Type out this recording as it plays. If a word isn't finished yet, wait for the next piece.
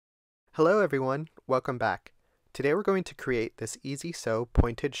Hello everyone, welcome back. Today we're going to create this easy sew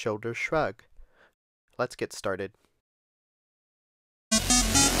pointed shoulder shrug. Let's get started.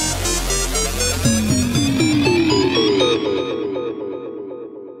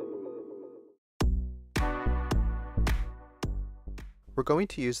 We're going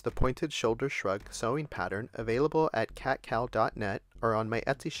to use the pointed shoulder shrug sewing pattern available at katkow.net or on my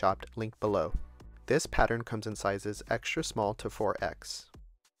Etsy shop linked below. This pattern comes in sizes extra small to 4X.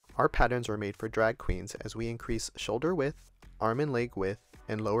 Our patterns are made for drag queens as we increase shoulder width, arm and leg width,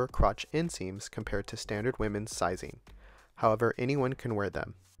 and lower crotch inseams compared to standard women's sizing. However, anyone can wear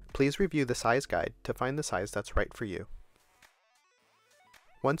them. Please review the size guide to find the size that's right for you.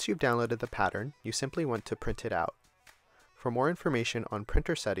 Once you've downloaded the pattern, you simply want to print it out. For more information on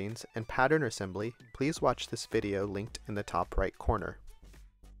printer settings and pattern assembly, please watch this video linked in the top right corner.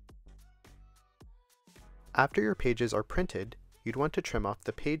 After your pages are printed, you'd want to trim off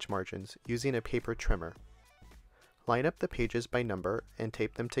the page margins using a paper trimmer. Line up the pages by number and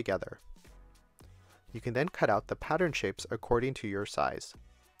tape them together. You can then cut out the pattern shapes according to your size,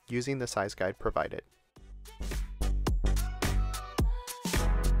 using the size guide provided.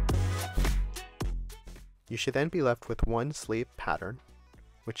 You should then be left with one sleeve pattern,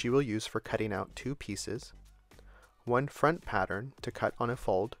 which you will use for cutting out two pieces, one front pattern to cut on a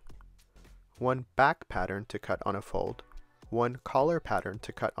fold, one back pattern to cut on a fold, one collar pattern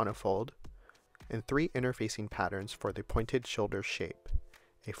to cut on a fold, and 3 interfacing patterns for the pointed shoulder shape,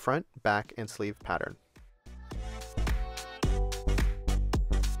 a front, back, and sleeve pattern.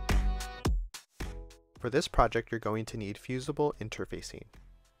 For this project, you're going to need fusible interfacing.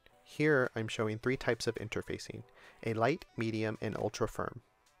 Here, I'm showing 3 types of interfacing, a light, medium, and ultra firm.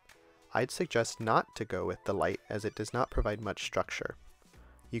 I'd suggest not to go with the light as it does not provide much structure.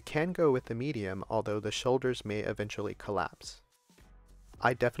 You can go with the medium, although the shoulders may eventually collapse.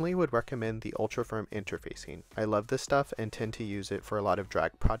 I definitely would recommend the ultra firm interfacing. I love this stuff and tend to use it for a lot of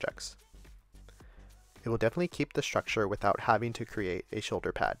drag projects. It will definitely keep the structure without having to create a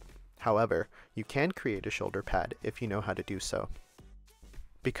shoulder pad. However, you can create a shoulder pad if you know how to do so.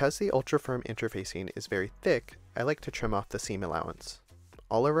 Because the ultra firm interfacing is very thick, I like to trim off the seam allowance.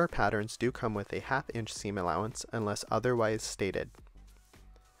 All of our patterns do come with a 1/2 inch seam allowance unless otherwise stated.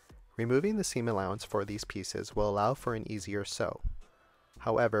 Removing the seam allowance for these pieces will allow for an easier sew.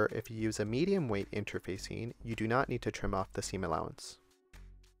 However, if you use a medium weight interfacing, you do not need to trim off the seam allowance.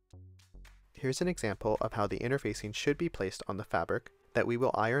 Here's an example of how the interfacing should be placed on the fabric that we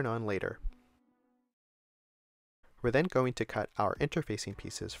will iron on later. We're then going to cut our interfacing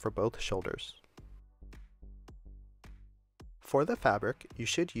pieces for both shoulders. For the fabric, you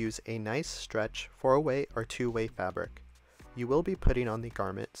should use a nice stretch 4-way or 2-way fabric. You will be putting on the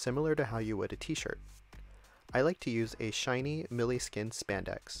garment similar to how you would a t-shirt. I like to use a shiny Milliskin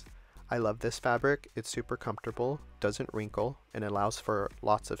spandex. I love this fabric, it's super comfortable, doesn't wrinkle, and allows for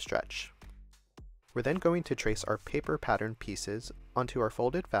lots of stretch. We're then going to trace our paper pattern pieces onto our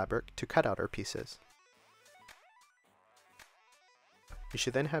folded fabric to cut out our pieces. You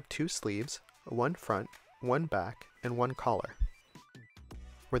should then have 2 sleeves, one front, one back, and one collar.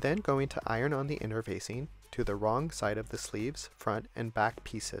 We're then going to iron on the interfacing to the wrong side of the sleeves, front, and back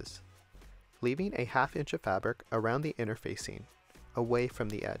pieces, leaving a 1/2 inch of fabric around the interfacing, away from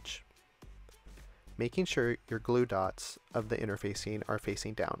the edge, making sure your glue dots of the interfacing are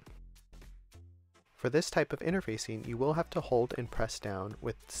facing down. For this type of interfacing, you will have to hold and press down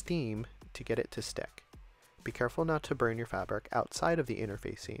with steam to get it to stick. Be careful not to burn your fabric outside of the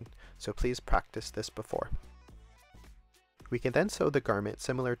interfacing, so please practice this before. We can then sew the garment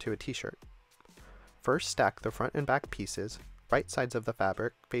similar to a t-shirt. First, stack the front and back pieces, right sides of the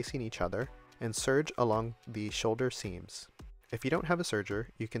fabric facing each other, and serge along the shoulder seams. If you don't have a serger,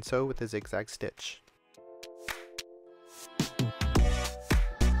 you can sew with a zigzag stitch.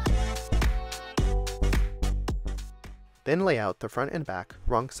 Then lay out the front and back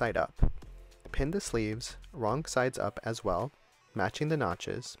wrong side up. Pin the sleeves wrong sides up as well, matching the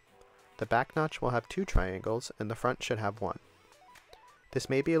notches. The back notch will have 2 triangles and the front should have 1. This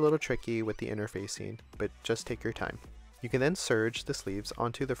may be a little tricky with the interfacing, but just take your time. You can then serge the sleeves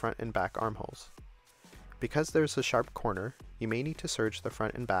onto the front and back armholes. Because there's a sharp corner, you may need to serge the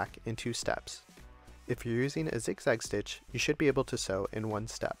front and back in 2 steps. If you're using a zigzag stitch, you should be able to sew in 1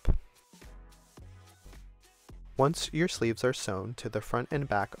 step. Once your sleeves are sewn to the front and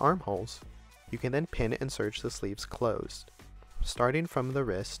back armholes, you can then pin and serge the sleeves closed, starting from the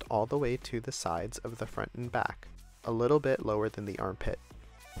wrist all the way to the sides of the front and back, a little bit lower than the armpit.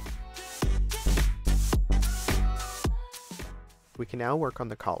 We can now work on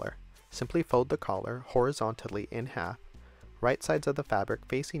the collar. Simply fold the collar horizontally in half, right sides of the fabric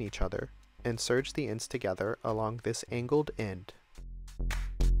facing each other, and serge the ends together along this angled end.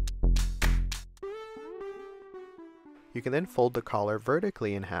 You can then fold the collar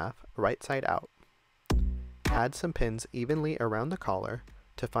vertically in half, right side out. Add some pins evenly around the collar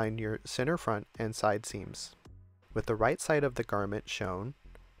to find your center front and side seams. With the right side of the garment shown,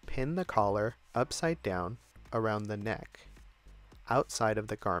 pin the collar upside down around the neck, outside of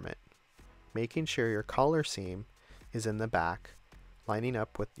the garment, making sure your collar seam is in the back, lining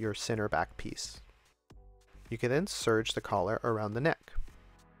up with your center back piece. You can then serge the collar around the neck.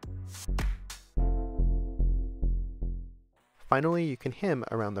 Finally, you can hem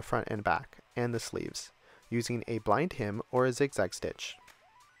around the front and back, and the sleeves, using a blind hem or a zigzag stitch.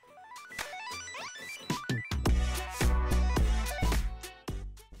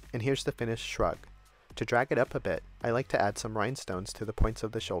 And here's the finished shrug. To drag it up a bit, I like to add some rhinestones to the points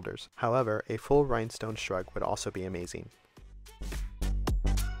of the shoulders. However, a full rhinestone shrug would also be amazing.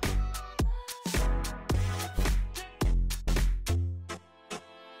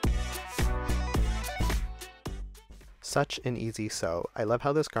 Such an easy sew. I love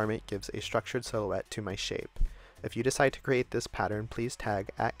how this garment gives a structured silhouette to my shape. If you decide to create this pattern, please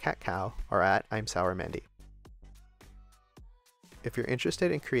tag @Katkow or @I'mSourMandy. If you're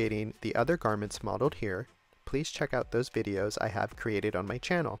interested in creating the other garments modeled here, please check out those videos I have created on my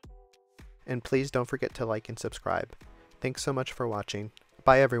channel. And please don't forget to like and subscribe. Thanks so much for watching.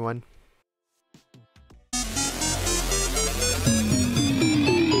 Bye everyone!